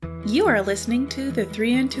You are listening to The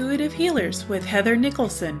Three Intuitive Healers with Heather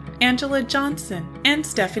Nicholson, Angela Johnson, and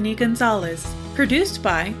Stephanie Gonzalez. Produced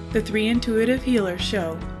by The Three Intuitive Healers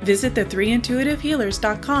Show. Visit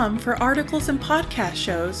the3intuitivehealers.com for articles and podcast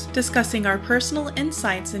shows discussing our personal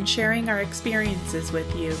insights and sharing our experiences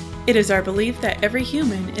with you. It is our belief that every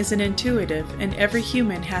human is an intuitive and every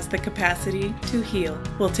human has the capacity to heal.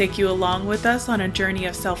 We'll take you along with us on a journey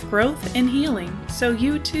of self-growth and healing so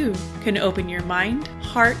you too can open your mind,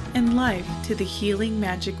 heart, and life to the healing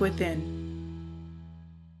magic within.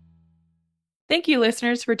 Thank you,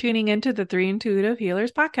 listeners, for tuning into the Three Intuitive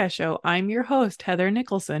Healers podcast show. I'm your host, Heather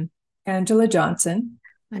Nicholson. Angela Johnson.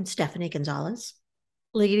 I'm Stephanie Gonzalez.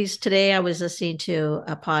 Ladies, today I was listening to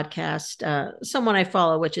a podcast, someone I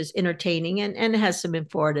follow, which is entertaining and has some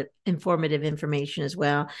informative information as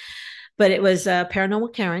well. But it was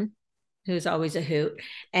Paranormal Karen, who's always a hoot.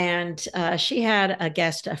 And she had a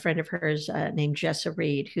guest, a friend of hers named Jessa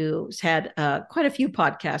Reed, who's had quite a few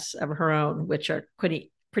podcasts of her own, which are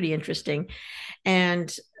pretty interesting.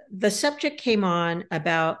 And the subject came on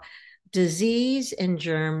about disease and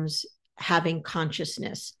germs having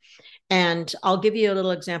consciousness. And I'll give you a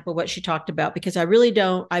little example of what she talked about, because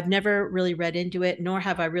I've never really read into it, nor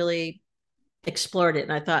have I really explored it.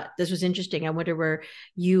 And I thought this was interesting. I wonder where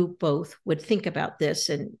you both would think about this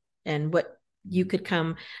and what you could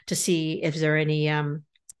come to see, if there any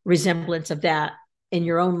resemblance of that in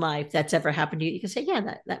your own life that's ever happened to you. You can say,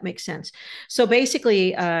 yeah, that makes sense. So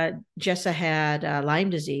basically, Jessa had Lyme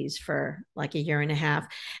disease for like a year and a half.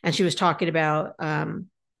 And she was talking about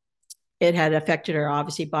it had affected her,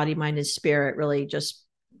 obviously, body, mind, and spirit, really just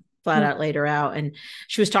flat out laid her out. And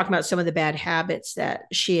she was talking about some of the bad habits that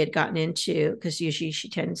she had gotten into, because usually she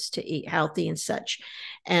tends to eat healthy and such.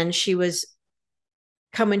 And she was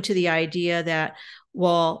coming to the idea that,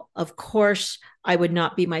 well, of course, I would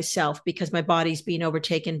not be myself because my body's being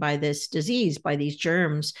overtaken by this disease, by these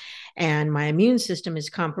germs, and my immune system is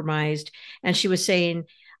compromised. And she was saying,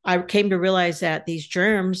 I came to realize that these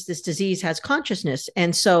germs, this disease has consciousness.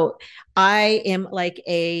 And so I am like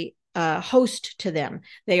a host to them.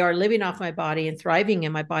 They are living off my body and thriving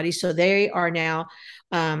in my body. So they are now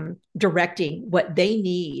directing what they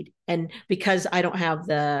need. And because I don't have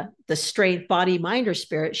the strength, body, mind, or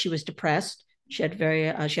spirit, she was depressed. She had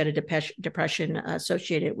a depression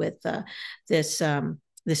associated with this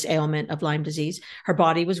ailment of Lyme disease. Her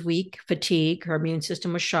body was weak, fatigue, her immune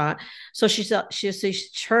system was shot. So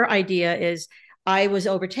her idea is, I was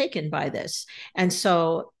overtaken by this. And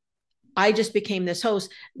so I just became this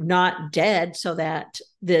host, not dead so that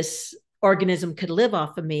this organism could live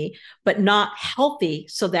off of me, but not healthy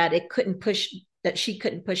so that she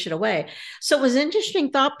couldn't push it away. So it was an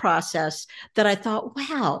interesting thought process that I thought,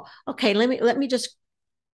 wow, okay, let me just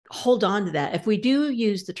hold on to that. If we do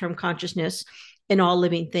use the term consciousness in all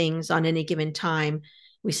living things on any given time,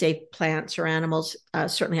 we say plants or animals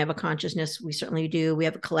certainly have a consciousness. We certainly do. We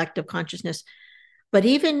have a collective consciousness. But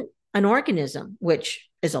even an organism, which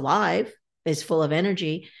is alive, is full of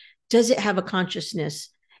energy, does it have a consciousness?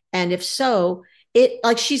 And if so,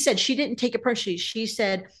 like she said, she didn't take it personally. She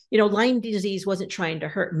said, Lyme disease wasn't trying to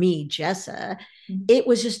hurt me, Jessa. Mm-hmm. It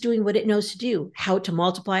was just doing what it knows to do, how to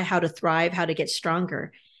multiply, how to thrive, how to get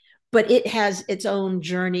stronger. But it has its own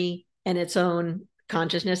journey and its own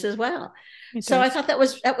consciousness as well. So I thought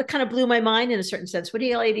that kind of blew my mind in a certain sense. What do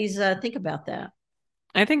you ladies think about that?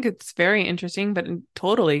 I think it's very interesting, but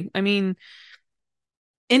totally. I mean,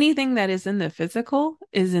 anything that is in the physical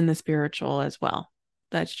is in the spiritual as well.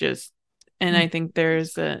 That's just, and I think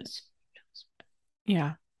there's it's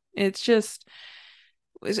just,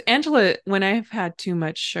 Angela, when I've had too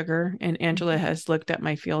much sugar and Angela has looked at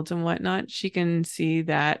my fields and whatnot, she can see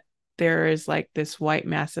that there is like this white,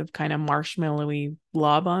 massive kind of marshmallowy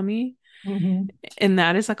blob on me. Mm-hmm. And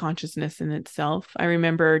that is a consciousness in itself. I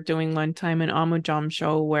remember doing one time an Amujam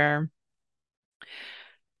show where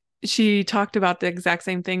she talked about the exact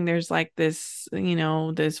same thing. There's like this,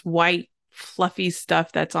 this white fluffy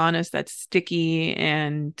stuff that's on us that's sticky,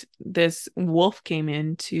 and this wolf came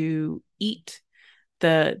in to eat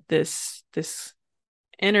this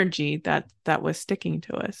energy that was sticking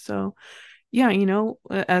to us. So yeah,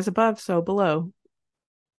 as above, so below.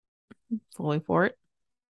 Fully for it.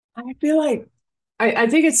 I feel like I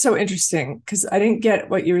think it's so interesting because I didn't get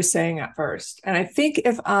what you were saying at first. And I think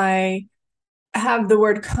if I have the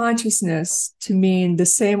word consciousness to mean the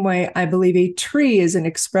same way I believe a tree is an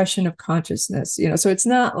expression of consciousness, so it's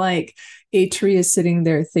not like a tree is sitting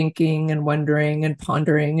there thinking and wondering and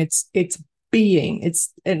pondering. It's being,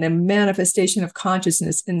 it's a manifestation of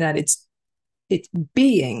consciousness in that it's it's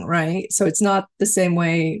being, right? So it's not the same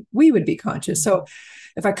way we would be conscious. So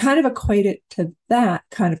if I kind of equate it to that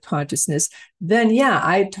kind of consciousness, then yeah,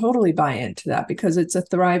 I totally buy into that, because it's a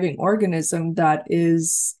thriving organism that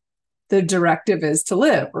is, the directive is to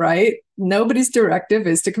live, right? Nobody's directive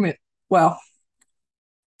is to commit. Well,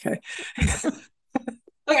 okay.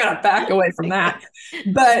 I'm going to back away from that.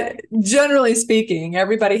 But generally speaking,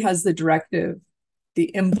 everybody has the directive,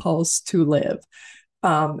 the impulse to live.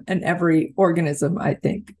 And every organism, I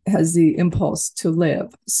think, has the impulse to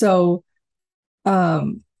live. So,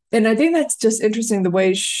 and I think that's just interesting, the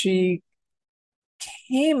way she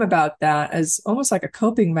came about that as almost like a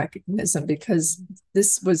coping mechanism, because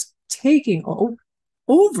this was taking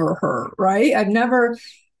over her, right? I've never,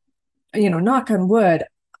 knock on wood,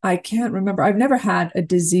 I can't remember. I've never had a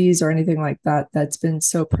disease or anything like that that's been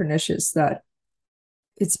so pernicious that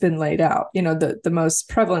it's been laid out. The most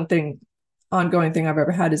prevalent thing, ongoing thing I've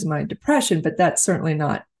ever had is my depression, but that's certainly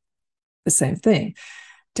not the same thing.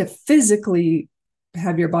 To physically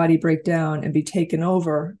have your body break down and be taken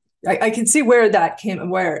over, I can see where that came and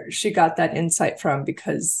where she got that insight from,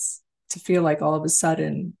 because to feel like all of a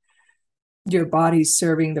sudden your body's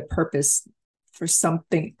serving the purpose for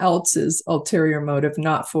something else's ulterior motive,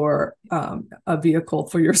 not for a vehicle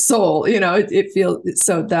for your soul, it feels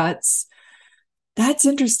so. That's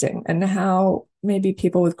interesting. And how maybe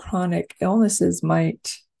people with chronic illnesses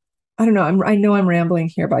might, I don't know, I know I'm rambling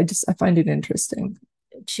here, but I find it interesting.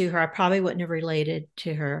 To her, I probably wouldn't have related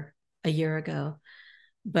to her a year ago,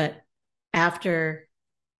 but after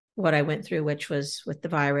what I went through, which was with the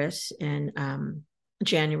virus in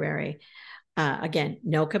January, again,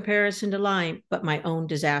 no comparison to Lyme, but my own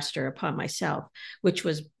disaster upon myself, which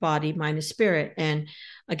was body, mind, and spirit. And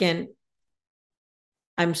again,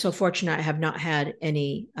 I'm so fortunate I have not had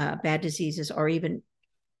any bad diseases or even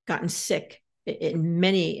gotten sick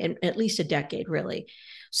in at least a decade, really.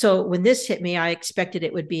 So when this hit me, I expected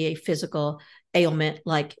it would be a physical ailment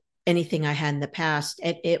like anything I had in the past.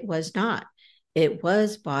 And it was not. It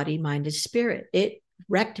was body, mind, and spirit. It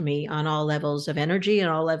wrecked me on all levels of energy and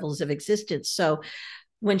all levels of existence. So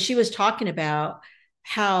when she was talking about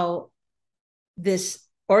how this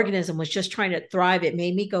organism was just trying to thrive, it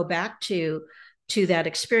made me go back to that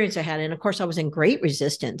experience I had. And of course, I was in great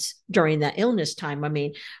resistance during that illness time. I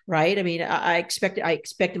mean, right? I mean, I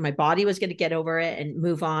expected my body was going to get over it and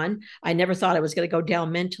move on. I never thought I was going to go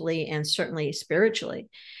down mentally and certainly spiritually.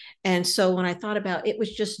 And so when I thought about it,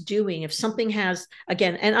 was just doing, if something has,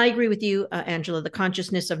 again, and I agree with you, Angela, the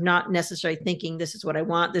consciousness of not necessarily thinking this is what I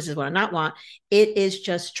want, this is what I not want. It is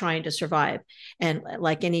just trying to survive. And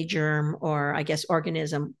like any germ or I guess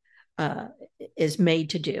organism is made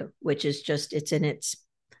to do, which is just, it's in its,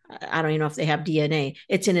 I don't even know if they have DNA,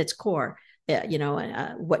 it's in its core,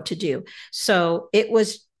 what to do. So it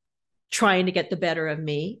was trying to get the better of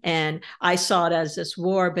me. And I saw it as this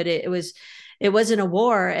war, but it wasn't a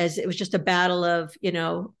war, as it was just a battle of,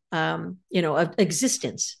 of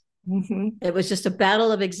existence. Mm-hmm. It was just a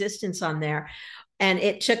battle of existence on there. And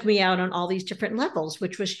it took me out on all these different levels,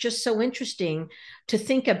 which was just so interesting to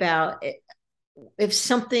think about. If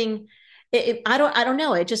something, I don't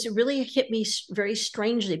know, it just really hit me very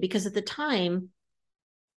strangely, because at the time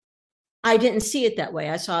I didn't see it that way.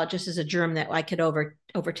 I saw it just as a germ that I could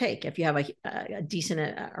overtake. If you have a decent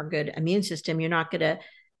or good immune system, you're not going to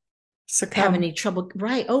have any trouble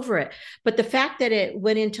over it. But the fact that it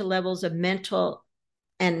went into levels of mental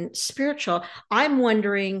and spiritual, I'm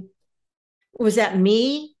wondering, was that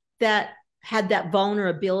me that had that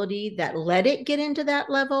vulnerability that let it get into that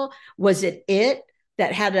level? Was it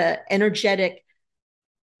that had an energetic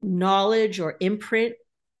knowledge or imprint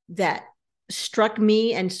that struck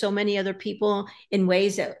me and so many other people in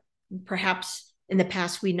ways that perhaps in the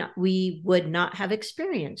past we would not have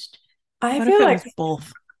experienced? I feel like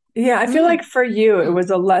both. Yeah, I feel like for you, it was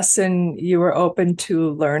a lesson you were open to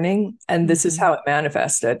learning, and this is how it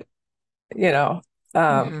manifested,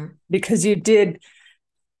 because you did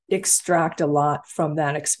extract a lot from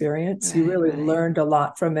that experience. You really learned a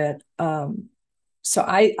lot from it. So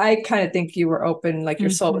I kind of think you were open, like your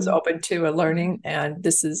soul was open to a learning, and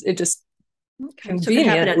it just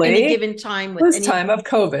conveniently so at any given time with this time of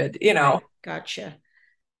COVID, Right. Gotcha.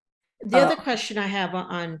 The other question I have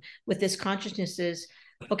on with this consciousness is,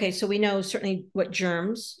 okay, so we know certainly what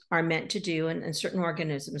germs are meant to do, and certain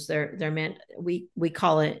organisms they're meant. We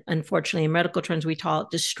call it, unfortunately, in medical terms, we call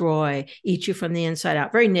it destroy, eat you from the inside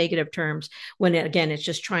out. Very negative terms. When again, it's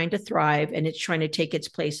just trying to thrive and it's trying to take its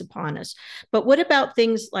place upon us. But what about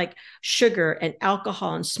things like sugar and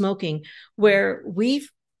alcohol and smoking, where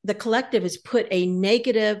the collective has put a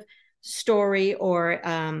negative story or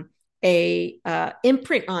a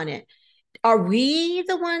imprint on it? are we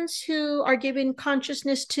the ones who are giving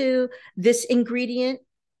consciousness to this ingredient?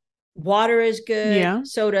 Water is good, Yeah.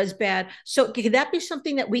 soda is bad. So could that be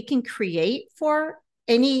something that we can create for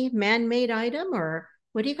any man-made item, or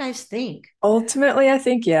what do you guys think? Ultimately, I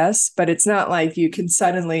think yes, but it's not like you can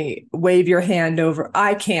suddenly wave your hand over.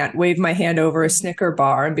 I can't wave my hand over a Snicker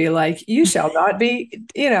bar and be like, you shall not be,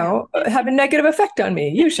 have a negative effect on me.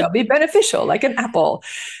 You shall be beneficial like an apple.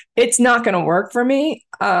 It's not going to work for me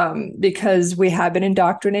because we have been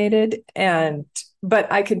indoctrinated.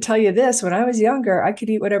 But I can tell you this, when I was younger, I could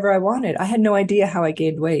eat whatever I wanted. I had no idea how I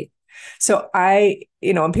gained weight. So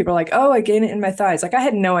and people are like, oh, I gained it in my thighs. Like I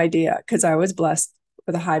had no idea because I was blessed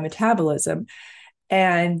with a high metabolism.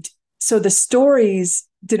 And so the stories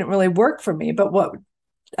didn't really work for me. But what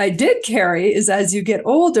I did carry is as you get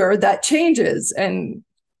older, that changes. And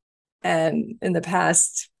in the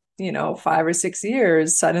past, 5 or 6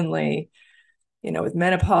 years, suddenly, with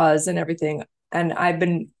menopause and everything. And I've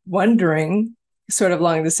been wondering, sort of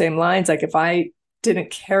along the same lines, like if I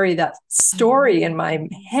didn't carry that story in my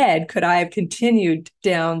head, could I have continued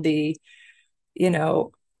down the,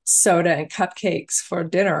 soda and cupcakes for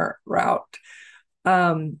dinner route?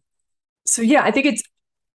 So yeah,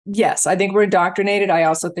 yes, I think we're indoctrinated. I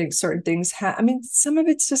also think certain things some of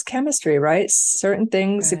it's just chemistry, right? Certain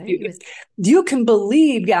things, Right. if you can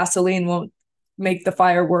believe gasoline won't make the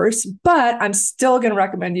fire worse, but I'm still going to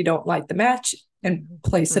recommend you don't light the match and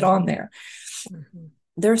place it on there.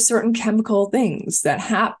 There are certain chemical things that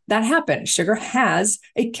happen. Sugar has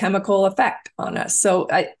a chemical effect on us. So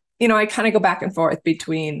I kind of go back and forth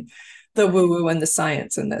between the woo-woo and the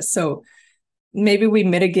science in this. So maybe we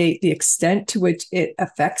mitigate the extent to which it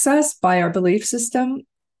affects us by our belief system.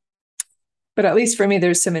 But at least for me,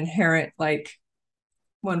 there's some inherent, like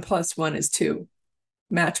 1 + 1 is 2.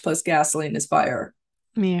 Match plus gasoline is fire.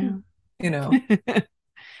 Yeah.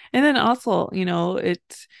 And then also,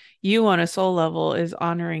 it's you on a soul level is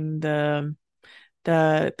honoring the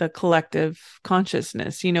collective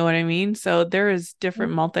consciousness. You know what I mean? So there is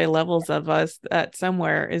different multi-levels of us that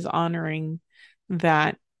somewhere is honoring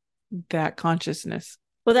that consciousness.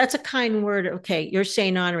 Well, that's a kind word. Okay, you're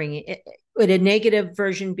saying honoring it. Would a negative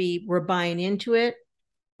version be we're buying into it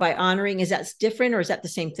by honoring? Is that different, or is that the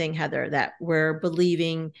same thing, Heather? That we're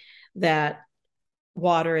believing that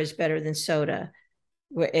water is better than soda.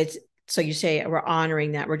 So you say we're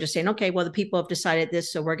honoring that. We're just saying, okay, well, the people have decided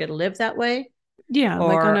this, so we're going to live that way. Yeah,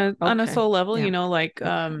 like on a soul level,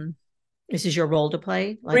 this is your role to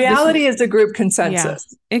play. Like reality is a group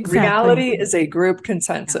consensus. Yeah, exactly. Reality is a group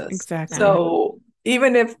consensus. Yeah, exactly. So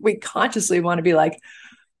even if we consciously want to be like,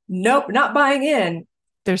 nope, not buying in,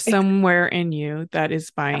 there's somewhere in you that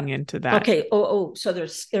is buying into that. Okay. So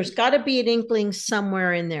there's got to be an inkling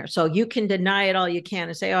somewhere in there. So you can deny it all you can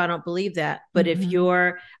and say, oh, I don't believe that. But if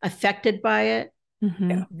you're affected by it,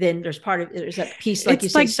 then there's that piece, like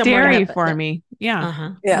it's you like say, dairy for me.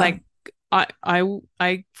 Yeah. Yeah. Like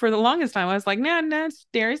I for the longest time I was like, nah,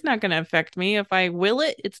 dairy's not going to affect me. If I will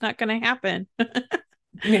it, it's not going to happen.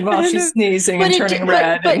 Meanwhile, she's sneezing and turning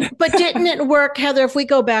red. But didn't it work, Heather? If we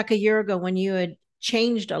go back a year ago when you had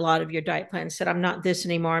changed a lot of your diet plan, said, I'm not this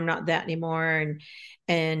anymore, I'm not that anymore,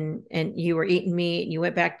 and you were eating meat, and you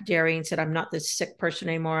went back to dairy and said, I'm not this sick person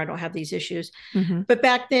anymore, I don't have these issues. But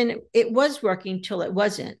back then it was working till it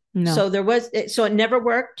wasn't. No. So it never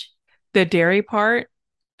worked. The dairy part,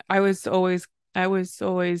 I was always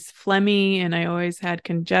phlegmy, and I always had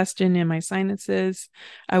congestion in my sinuses.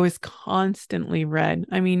 I was constantly red.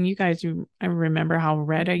 I mean, you guys, I remember how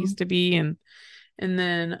red I used to be, and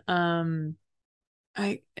then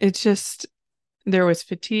there was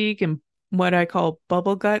fatigue and what I call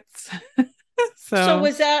bubble guts. So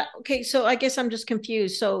was that okay? So I guess I'm just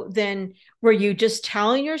confused. So then were you just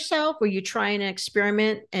telling yourself, were you trying to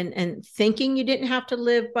experiment and thinking you didn't have to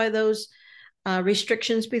live by those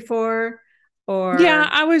restrictions before? Or yeah,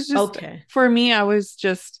 I was just, for me, I was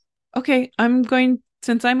just, okay,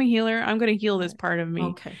 since I'm a healer, I'm going to heal this part of me.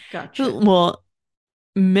 Okay, gotcha. Well,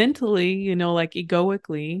 mentally, like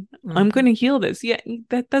egoically, I'm going to heal this. Yeah,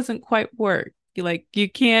 that doesn't quite work. You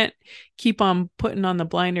can't keep on putting on the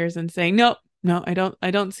blinders and saying, no, I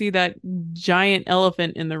don't see that giant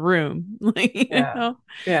elephant in the room.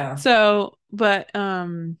 Yeah. So, but,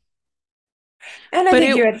 and I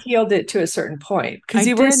think you had healed it to a certain point, because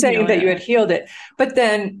you were saying that you had healed it, but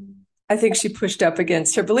then I think she pushed up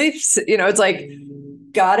against her beliefs. It's like,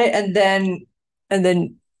 got it. And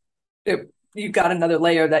then you got another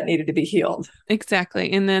layer that needed to be healed.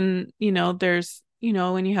 Exactly. And then, there's,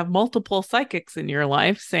 when you have multiple psychics in your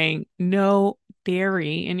life saying no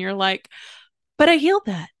dairy, and you're like, but I healed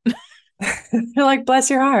that. You're like,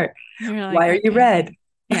 bless your heart. Like, why are you red?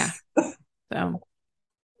 Yeah. So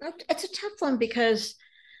It's a tough one because,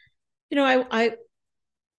 you know,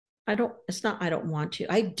 I don't, it's not, I don't want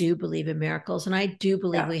to. I do believe in miracles, and I do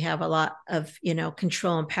believe we have a lot of, you know,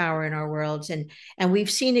 control and power in our worlds. And we've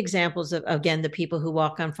seen examples of, again, the people who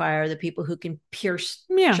walk on fire, the people who can pierce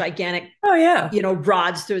gigantic, you know,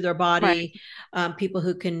 rods through their body, people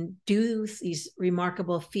who can do these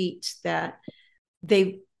remarkable feats that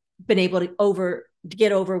they've been able to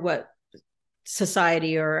get over what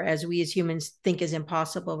society, or as we as humans think, is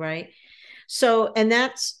impossible. Right. So, and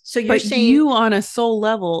that's, so you're saying you on a soul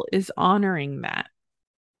level is honoring that.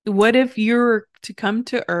 What if you're to come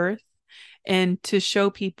to Earth and to show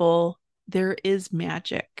people there is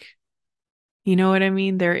magic? You know what I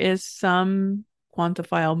mean? There is some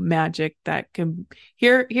quantifiable magic that can,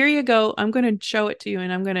 here you go. I'm going to show it to you,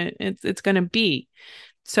 and it's going to be.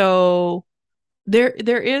 So there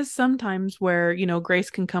is sometimes where, you know, grace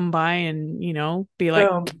can come by and, you know, be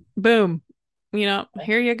like, boom, you know,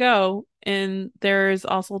 here you go. And there's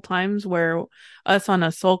also times where us on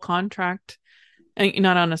a soul contract,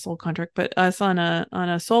 not on a soul contract, but us on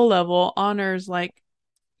a soul level honors, like,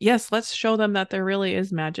 yes, let's show them that there really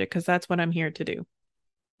is magic, because that's what I'm here to do.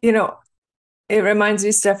 You know, it reminds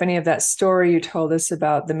me, Stephanie, of that story you told us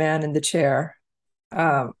about the man in the chair.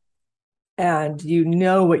 And you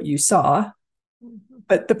know what you saw,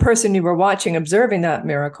 but the person you were watching, observing that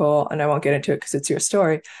miracle, and I won't get into it because it's your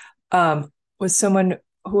story, was someone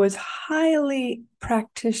who was highly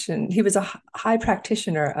practitioned. He was a high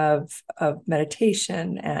practitioner of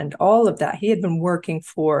meditation and all of that. He had been working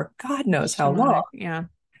for God knows how long. Yeah.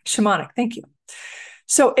 Shamanic. Thank you.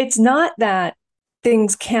 So it's not that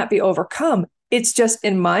things can't be overcome. It's just,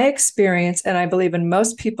 in my experience, and I believe in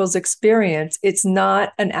most people's experience, it's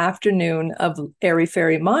not an afternoon of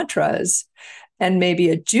airy-fairy mantras and maybe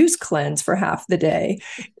a juice cleanse for half the day.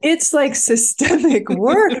 It's like systemic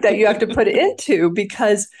work that you have to put into,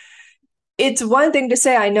 because it's one thing to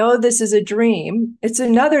say, I know this is a dream. It's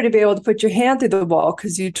another to be able to put your hand through the wall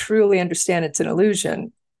because you truly understand it's an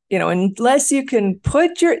illusion. You know, unless you can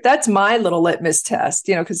put that's my little litmus test,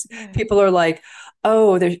 you know, because people are like,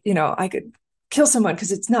 oh, there's, you know, I could kill someone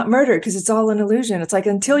because it's not murder, because it's all an illusion. It's like,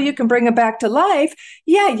 until you can bring them back to life,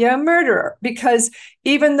 yeah, you're a murderer. Because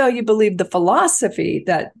even though you believe the philosophy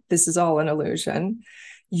that this is all an illusion,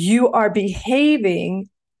 you are behaving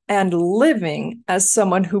and living as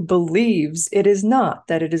someone who believes it is not,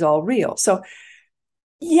 that it is all real. So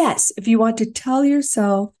yes, if you want to tell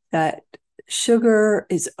yourself that sugar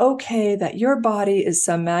is okay, that your body is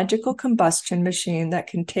some magical combustion machine that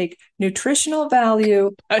can take nutritional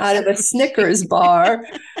value out of a Snickers bar,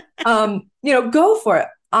 you know, go for it.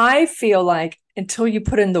 I feel like until you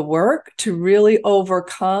put in the work to really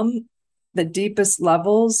overcome the deepest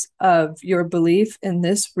levels of your belief in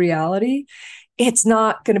this reality, it's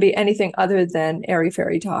not going to be anything other than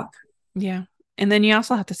airy-fairy talk. Yeah. And then you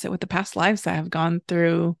also have to sit with the past lives that have gone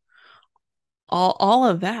through all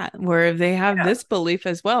of that, where they have this belief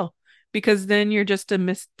as well, because then you're just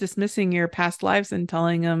dismissing your past lives and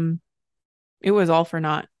telling them it was all for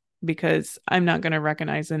naught, because I'm not going to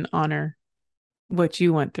recognize and honor what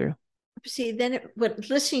you went through. See, then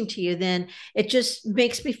listening to you, then it just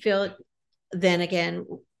makes me feel, then again,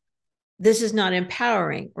 this is not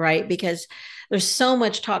empowering, right? Because there's so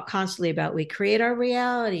much talk constantly about we create our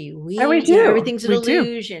reality. We do. You know, everything's an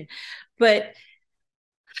illusion. But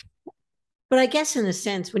I guess in a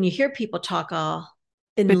sense, when you hear people talk all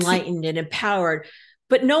enlightened and empowered,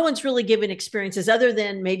 but no one's really given experiences other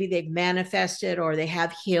than maybe they've manifested or they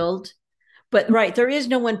have healed. But right, there is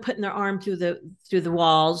no one putting their arm through the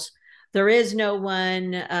walls. There is no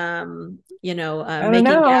one, making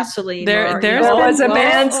gasoline. There was a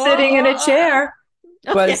man sitting in a chair.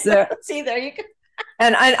 Was there? See, there you go.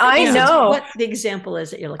 And I know what the example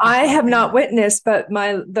is that you're looking for. I have not witnessed, but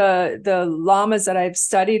the lamas that I've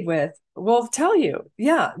studied with will tell you,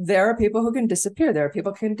 yeah, there are people who can disappear. There are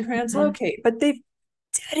people who can translocate, but they've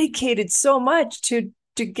dedicated so much to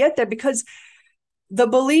get there, because the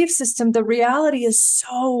belief system, the reality is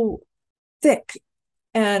so thick.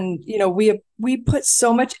 And, you know, we put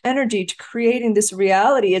so much energy to creating this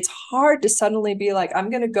reality. It's hard to suddenly be like, I'm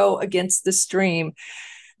going to go against the stream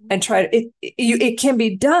and try to, it can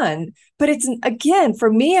be done, but it's, again,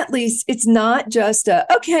 for me, at least, it's not just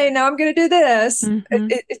okay, now I'm going to do this. Mm-hmm.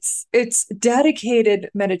 It's dedicated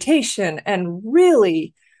meditation and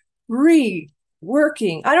really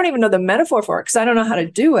reworking. I don't even know the metaphor for it, because I don't know how to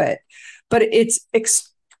do it, but it's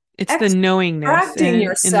the knowingness and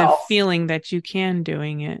the feeling that you can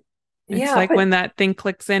doing it. It's like when that thing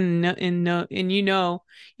clicks in and you know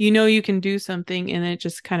you can do something, and it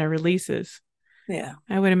just kind of releases. Yeah.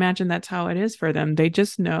 I would imagine that's how it is for them. They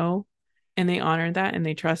just know and they honor that and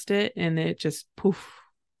they trust it, and it just poof.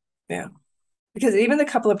 Yeah. Because even the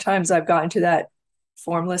couple of times I've gotten to that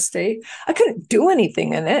formless state, I couldn't do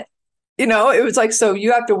anything in it. You know, it was like, so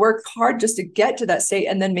you have to work hard just to get to that state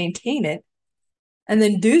and then maintain it and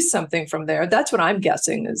then do something from there. That's what I'm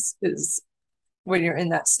guessing is when you're in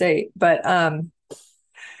that state. But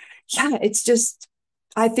yeah, it's just,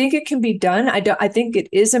 I think it can be done. I think it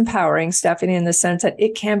is empowering, Stephanie, in the sense that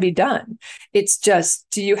it can be done. It's just,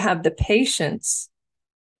 do you have the patience,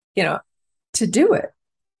 you know, to do it?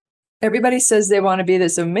 Everybody says they want to be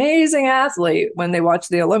this amazing athlete when they watch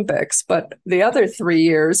the Olympics, but the other 3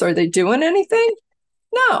 years, are they doing anything?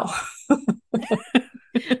 No.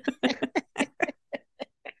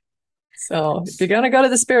 So if you're going to go to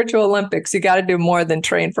the spiritual Olympics, you got to do more than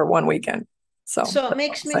train for one weekend. So it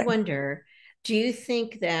makes me wonder, do you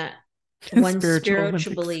think that one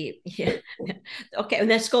spiritual belief, yeah, okay, and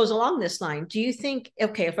this goes along this line. Do you think,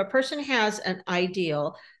 okay, if a person has an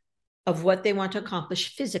ideal of what they want to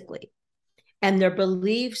accomplish physically, and their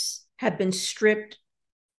beliefs have been stripped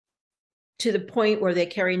to the point where they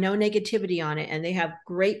carry no negativity on it, and they have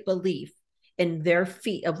great belief in their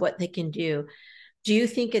feat of what they can do you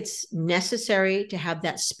think it's necessary to have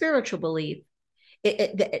that spiritual belief?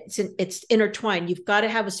 It's intertwined. You've got to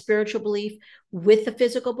have a spiritual belief with the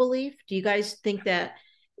physical belief. Do you guys think that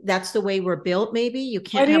that's the way we're built? Maybe you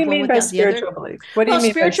can't have one without the other. What do you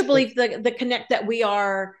mean spiritual belief? The connect that we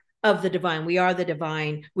are of the divine. We are the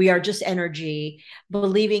divine. We are just energy,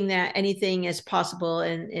 believing that anything is possible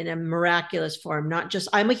in a miraculous form, not just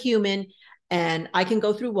I'm a human and I can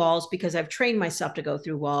go through walls because I've trained myself to go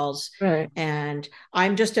through walls. Right. And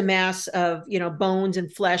I'm just a mass of, bones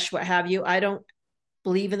and flesh, what have you. I don't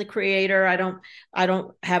believe in the creator. I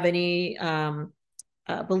don't have any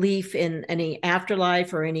belief in any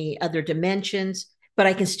afterlife or any other dimensions, but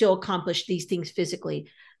I can still accomplish these things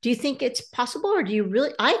physically. Do you think it's possible, or do you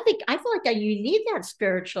really? I feel like you need that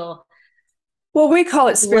spiritual. Well, we call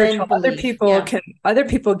it spiritual. Other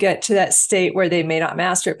people get to that state where they may not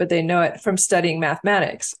master it, but they know it from studying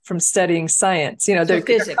mathematics, from studying science. There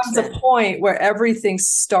comes a point where everything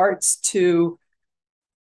starts to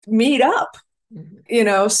meet up.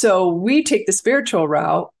 Mm-hmm. So we take the spiritual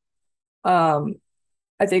route.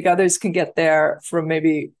 I think others can get there from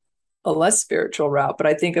maybe a less spiritual route, but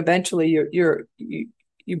I think eventually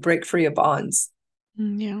you break free of bonds.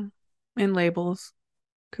 Yeah, and labels.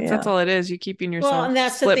 Because that's all it is. You're keeping yourself and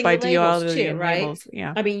that's split the thing by with labels duality too, right? Labels.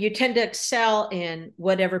 Yeah. I mean, you tend to excel in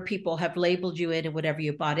whatever people have labeled you in and whatever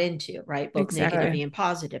you bought into, right? Both negatively and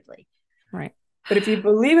positively. Right. But if you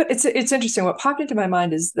believe it, it's interesting. What popped into my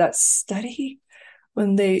mind is that study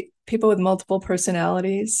when people with multiple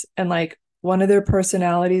personalities, and like one of their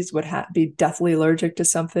personalities would be deathly allergic to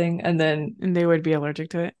something, and they would be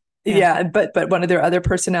allergic to it. Yeah, but one of their other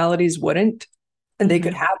personalities wouldn't. And they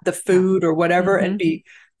could have the food or whatever and be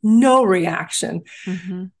no reaction.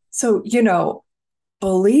 Mm-hmm. So,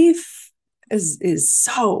 belief is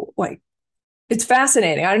so it's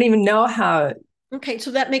fascinating. I don't even know how. Okay.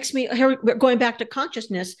 So that makes me, here we're going back to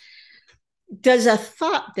consciousness. Does a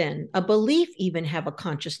thought then, a belief even have a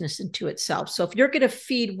consciousness into itself? So if you're going to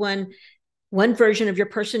feed one version of your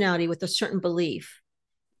personality with a certain belief,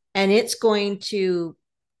 and it's going to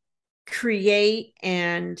create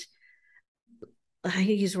and I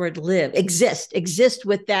use the word live, exist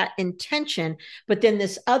with that intention, but then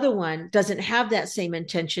this other one doesn't have that same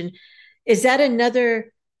intention. Is that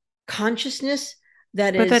another consciousness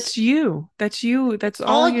that but that's you. That's you. That's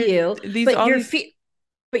all you.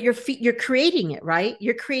 But you're creating it, right?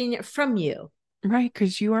 You're creating it from you. Right,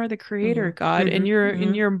 because you are the creator, God, and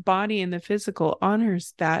in your body and the physical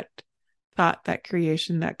honors that thought, that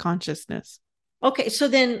creation, that consciousness. Okay, so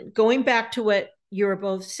then going back to what you were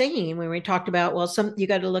both saying when we talked about, you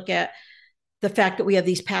got to look at the fact that we have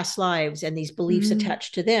these past lives and these beliefs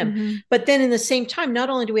attached to them. But then in the same time, not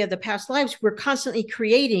only do we have the past lives, we're constantly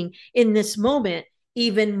creating in this moment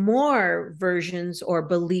even more versions or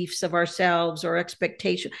beliefs of ourselves or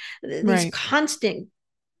expectations, these constant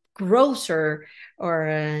growths or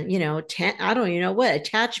I don't even know what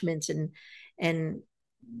attachments and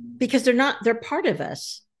because they're part of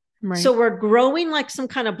us. Right. So we're growing like some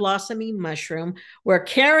kind of blossoming mushroom. We're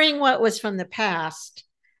carrying what was from the past.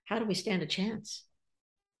 How do we stand a chance?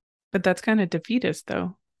 But that's kind of defeatist,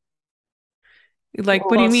 though. Like,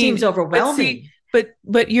 what do you mean? It seems overwhelming.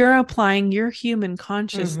 But you're applying your human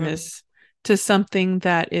consciousness to something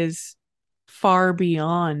that is far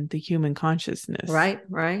beyond the human consciousness. Right.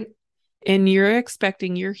 And you're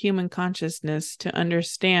expecting your human consciousness to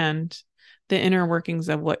understand the inner workings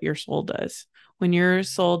of what your soul does. When your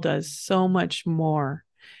soul does so much more,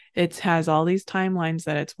 It has all these timelines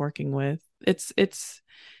that it's working with. It's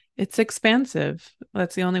expansive.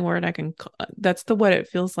 That's the only word I can, that's the what it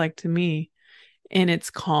feels like to me. And it's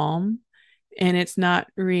calm and it's not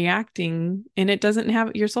reacting, and it doesn't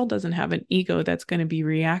have, your soul doesn't have an ego that's going to be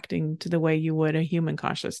reacting to the way you would a human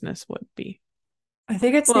consciousness would be. I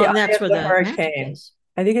think it's Well, the and eye that's of where the the magic hurricane. is.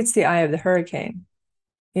 I think it's the eye of the hurricane.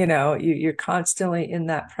 You're constantly in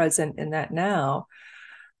that present, in that now.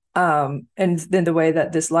 And then the way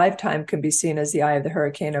that this lifetime can be seen as the eye of the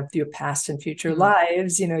hurricane of your past and future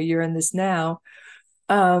lives, you're in this now.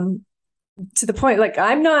 To the point, like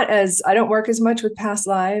I don't work as much with past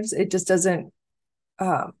lives. It just doesn't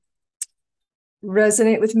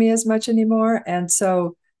resonate with me as much anymore. And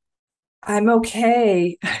so I'm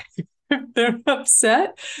okay. They're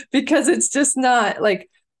upset because it's just not like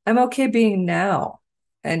I'm okay being now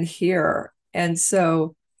and here. And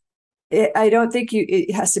so I don't think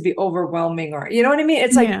it has to be overwhelming, or you know what I mean?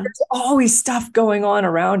 It's like there's always stuff going on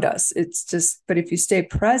around us. It's just, but if you stay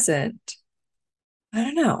present, I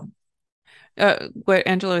don't know. What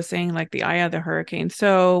Angela was saying, like the eye of the hurricane.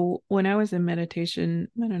 So when I was in meditation,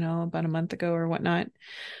 I don't know, about a month ago or whatnot,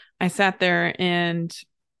 I sat there, and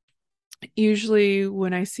usually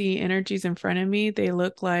when I see energies in front of me, they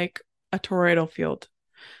look like a toroidal field.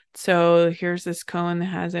 So here's this cone that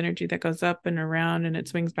has energy that goes up and around and it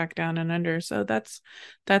swings back down and under. So that's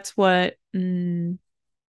what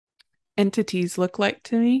entities look like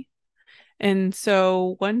to me. And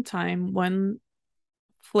so one time, one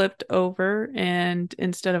flipped over, and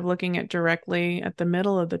instead of looking at directly at the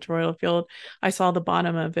middle of the toroidal field, I saw the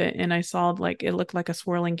bottom of it, and I saw like it looked like a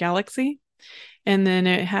swirling galaxy. And then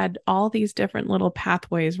it had all these different little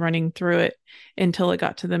pathways running through it until it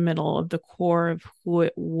got to the middle of the core of who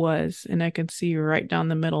it was. And I could see right down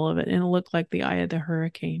the middle of it. And it looked like the eye of the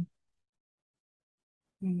hurricane.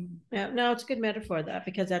 Yeah, no, it's a good metaphor, that,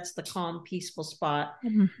 because that's the calm, peaceful spot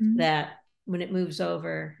Mm-hmm. that when it moves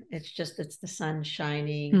over, it's the sun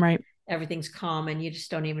shining. Right. Everything's calm, and you just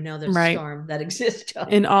don't even know there's a Right. storm that exists.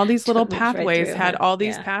 And all these little Moves right pathways through. had all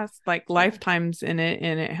these Yeah. past like lifetimes in it,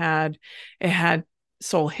 and it had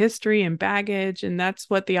soul history and baggage, and that's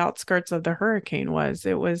what the outskirts of the hurricane was.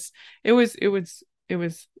 It was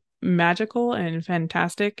magical and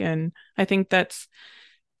fantastic, and I think that's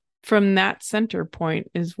from that center point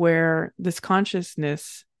is where this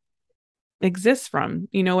consciousness exists from.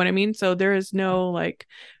 You know what I mean? So there is no like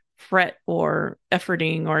fret or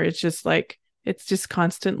efforting, or it's just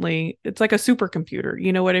constantly, it's like a supercomputer.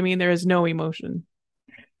 You know what I mean? There is no emotion.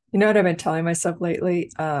 You know what I've been telling myself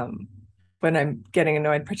lately? When I'm getting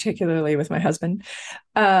annoyed, particularly with my husband,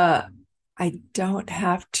 I don't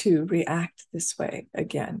have to react this way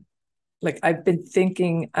again. Like I've been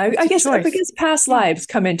thinking, I guess past lives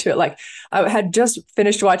come into it. Like I had just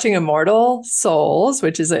finished watching Immortal Souls,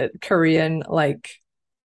 which is a Korean like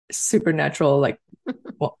supernatural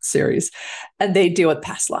series, and they deal with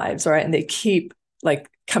past lives, right? And they keep like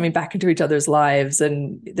coming back into each other's lives,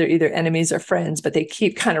 and they're either enemies or friends, but they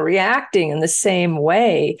keep kind of reacting in the same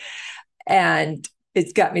way. And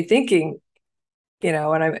it's got me thinking, and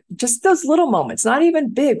I'm just those little moments, not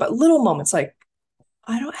even big, but little moments like,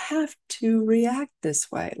 I don't have to react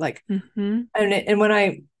this way. Like, and when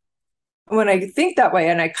I think that way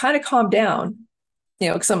and I kind of calm down,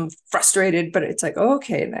 because I'm frustrated, but it's like,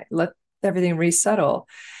 okay, and I let everything resettle.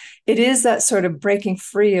 It is that sort of breaking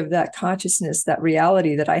free of that consciousness, that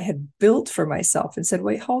reality that I had built for myself, and said,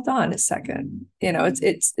 wait, hold on a second.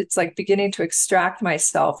 It's like beginning to extract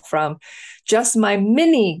myself from just my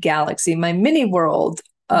mini galaxy, my mini world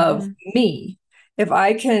of me. If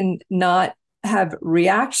I can not have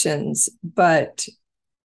reactions, but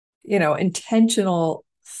intentional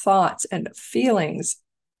thoughts and feelings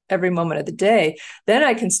every moment of the day, then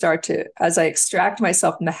I can start to, as I extract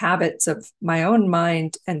myself from the habits of my own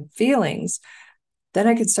mind and feelings, then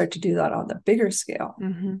I can start to do that on the bigger scale.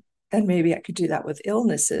 And maybe I could do that with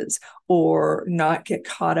illnesses, or not get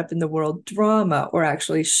caught up in the world drama, or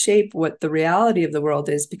actually shape what the reality of the world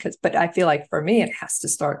is. But I feel like for me, it has to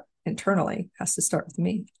start internally, it has to start with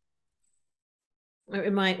me.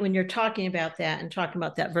 When you're talking about that and talking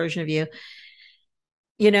about that version of you,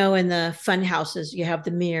 in the fun houses, you have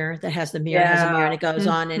the mirror that has the mirror, has a mirror, and it goes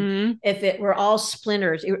on. And if it were all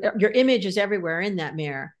splinters, your image is everywhere in that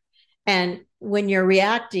mirror. And when you're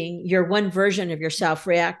reacting, you're one version of yourself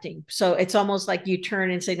reacting. So it's almost like you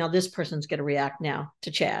turn and say, no, this person's going to react now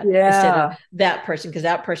to Chad instead of that person, because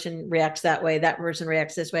that person reacts that way. That person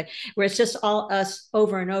reacts this way, where it's just all us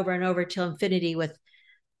over and over and over till infinity, with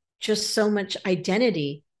just so much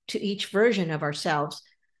identity to each version of ourselves.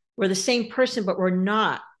 We're the same person, but we're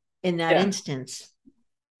not in that instance.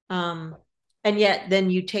 And yet then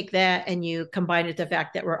you take that and you combine it with the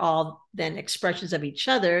fact that we're all then expressions of each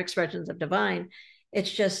other, expressions of divine.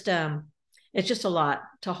 It's just a lot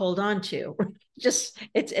to hold on to. It's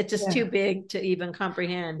just too big to even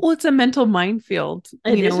comprehend. Well, it's a mental minefield.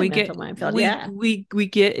 It is a mental minefield. We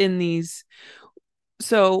get in these.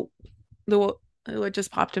 So what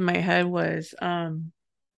just popped in my head was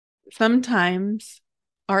sometimes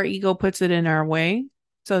our ego puts it in our way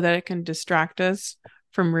so that it can distract us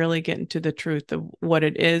from really getting to the truth of what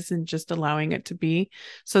it is and just allowing it to be,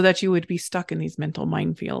 so that you would be stuck in these mental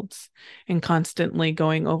minefields and constantly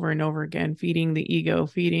going over and over again, feeding the ego,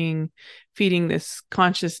 feeding this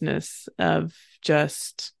consciousness of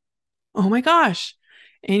just, oh my gosh,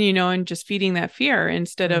 and and just feeding that fear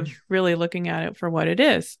instead of really looking at it for what it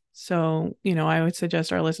is. So, I would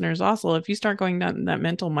suggest our listeners also, if you start going down that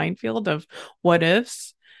mental minefield of what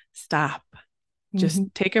ifs, stop. Just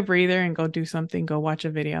take a breather and go do something. Go watch a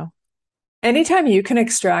video. Anytime you can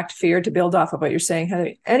extract fear, to build off of what you're saying,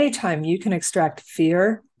 Heather, anytime you can extract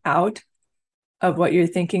fear out of what you're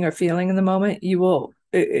thinking or feeling in the moment, you will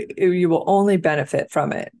only benefit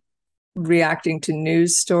from it. Reacting to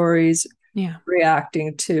news stories,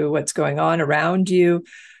 reacting to what's going on around you.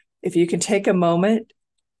 If you can take a moment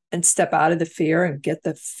and step out of the fear and get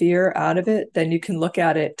the fear out of it, then you can look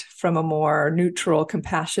at it from a more neutral,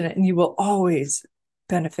 compassionate, and you will always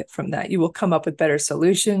benefit from that. You will come up with better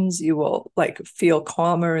solutions. You will feel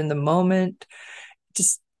calmer in the moment.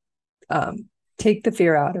 Just take the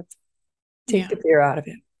fear out of it. The fear out of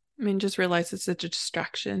it. I mean, just realize it's such a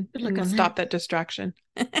distraction. Stop that distraction.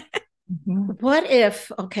 What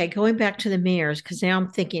if, going back to the mirrors, because now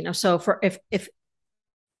I'm thinking, so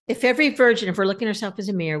if every version, if we're looking at ourselves as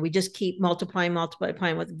a mirror, we just keep multiplying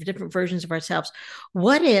with different versions of ourselves.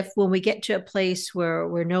 What if when we get to a place where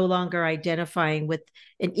we're no longer identifying with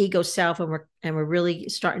an ego self and we're really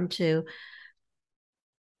starting to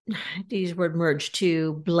use the word merge,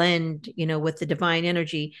 to blend, with the divine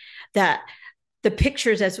energy, that the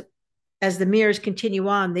pictures as the mirrors continue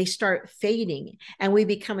on, they start fading and we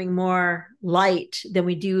becoming more light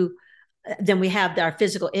than we have our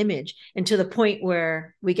physical image, and to the point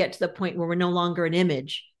where we get to the point where we're no longer an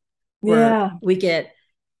image. We're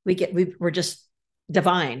just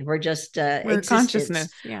divine. We're just we're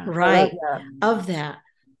consciousness. Yeah. Right. Of that.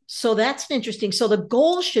 So that's interesting. So the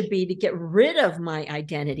goal should be to get rid of my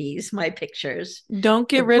identities, my pictures. Don't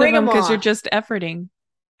get rid of them because you're just efforting.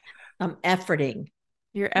 I'm efforting.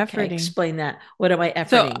 You're efforting. Okay, explain that. What am I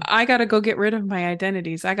efforting? So I got to go get rid of my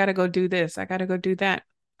identities. I got to go do this. I got to go do that.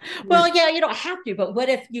 Well, yeah, you don't have to, but what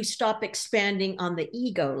if you stop expanding on the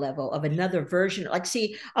ego level of another version?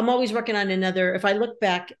 See, I'm always working on another. If I look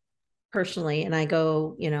back personally and I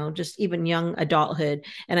go, just even young adulthood,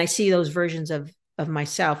 and I see those versions of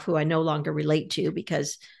myself who I no longer relate to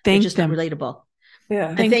because they're just not relatable.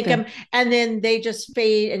 Yeah. I think them, and then they just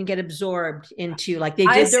fade and get absorbed into they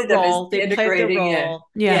did their role, they played their role.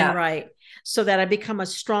 Yeah. Right. So that I become a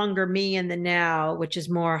stronger me in the now, which is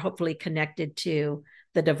more hopefully connected to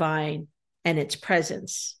the divine and its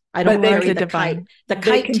presence. I don't carry the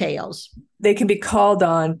kite tails. They can be called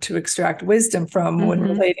on to extract wisdom from when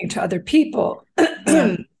relating to other people.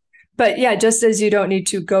 But yeah, just as you don't need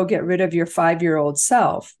to go get rid of your 5-year-old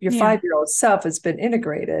self, your 5-year-old self has been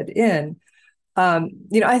integrated in.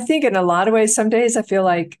 I think in a lot of ways, some days I feel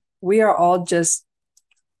like we are all just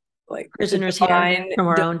prisoners here from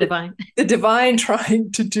our own divine. The divine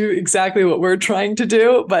trying to do exactly what we're trying to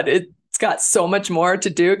do, but it's got so much more to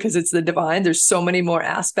do because it's the divine. There's so many more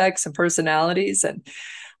aspects and personalities. And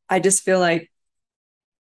I just feel like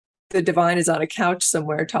the divine is on a couch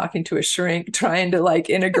somewhere talking to a shrink, trying to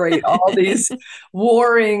integrate all these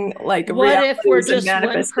warring what if we're just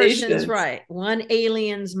one person's one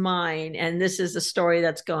alien's mind, and this is the story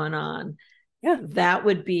that's going on? Yeah, that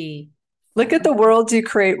would be. Look at the worlds you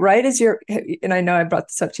create right as and I know I brought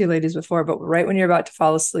this up to you ladies before, but right when you're about to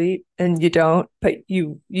fall asleep and you don't, but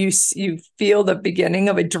you feel the beginning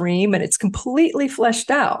of a dream and it's completely fleshed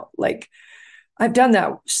out. I've done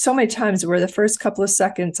that so many times where the first couple of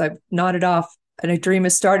seconds I've nodded off and a dream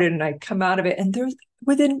has started and I come out of it and there's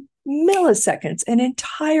within milliseconds, an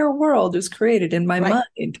entire world is created in my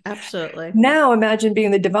mind. Absolutely. Now imagine being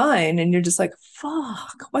the divine and you're just like,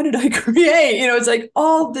 fuck, what did I create? It's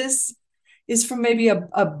all this is from maybe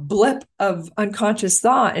a blip of unconscious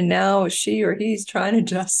thought. And now she or he's trying to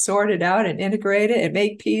just sort it out and integrate it and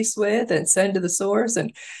make peace with and send to the source.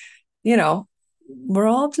 And, we're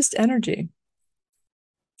all just energy.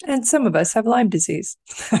 And some of us have Lyme disease.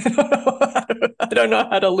 I don't know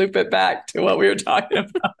how to loop it back to what we were talking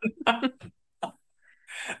about.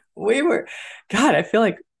 I feel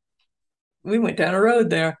like we went down a road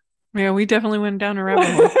there. Yeah, we definitely went down a rabbit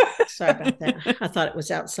hole. Sorry about that. I thought it was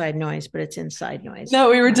outside noise, but it's inside noise. No,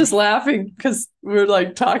 we were just laughing because we were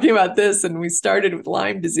like talking about this and we started with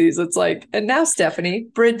Lyme disease. It's like, and now Stephanie,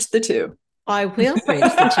 bridge the two. I will bridge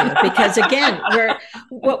the two because again,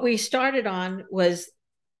 what we started on was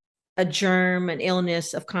a germ, an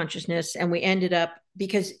illness of consciousness, and we ended up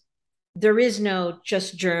because there is no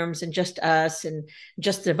just germs and just us and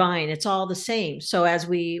just divine. It's all the same. So as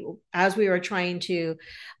we were trying to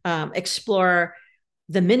explore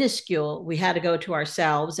the minuscule, we had to go to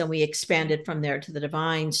ourselves, and we expanded from there to the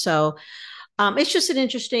divine. So it's just an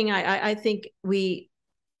interesting. I think we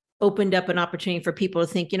opened up an opportunity for people to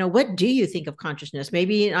think, what do you think of consciousness?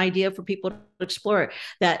 Maybe an idea for people to explore it,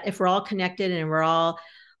 that if we're all connected and we're all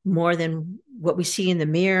more than what we see in the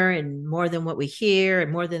mirror and more than what we hear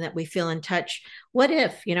and more than that we feel in touch, what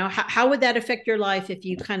if, how would that affect your life if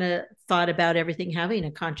you kind of thought about everything having a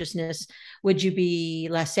consciousness? Would you be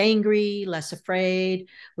less angry, less afraid?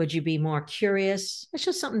 Would you be more curious? It's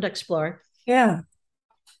just something to explore. Yeah.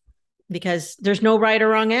 Because there's no right or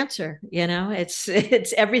wrong answer,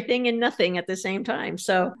 it's everything and nothing at the same time.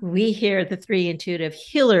 So we here, the Three Intuitive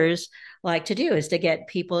Healers, like to do is to get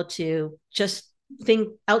people to just think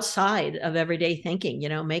outside of everyday thinking,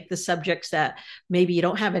 make the subjects that maybe you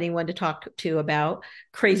don't have anyone to talk to about,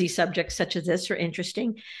 crazy subjects such as this, are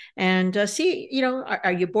interesting, and see,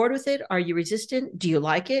 are you bored with it? Are you resistant? Do you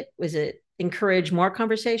like it? Was it encourage more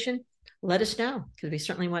conversation? Let us know, because we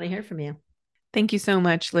certainly want to hear from you. Thank you so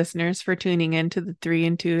much, listeners, for tuning in to the Three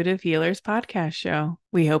Intuitive Healers podcast show.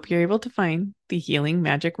 We hope you're able to find the healing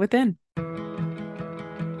magic within.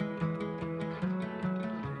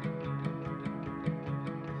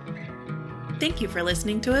 Thank you for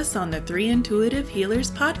listening to us on the Three Intuitive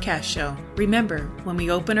Healers podcast show. Remember, when we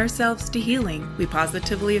open ourselves to healing, we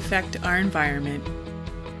positively affect our environment.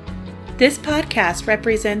 This podcast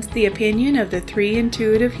represents the opinion of the Three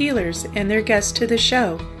Intuitive Healers and their guests to the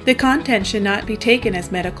show. The content should not be taken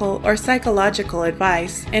as medical or psychological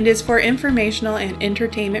advice and is for informational and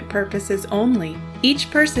entertainment purposes only.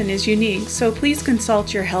 Each person is unique, so please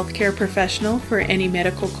consult your healthcare professional for any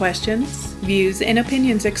medical questions. Views and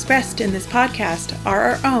opinions expressed in this podcast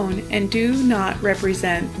are our own and do not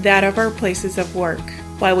represent that of our places of work.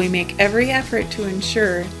 While we make every effort to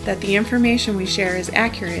ensure that the information we share is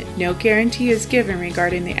accurate, no guarantee is given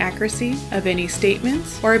regarding the accuracy of any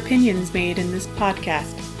statements or opinions made in this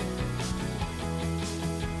podcast.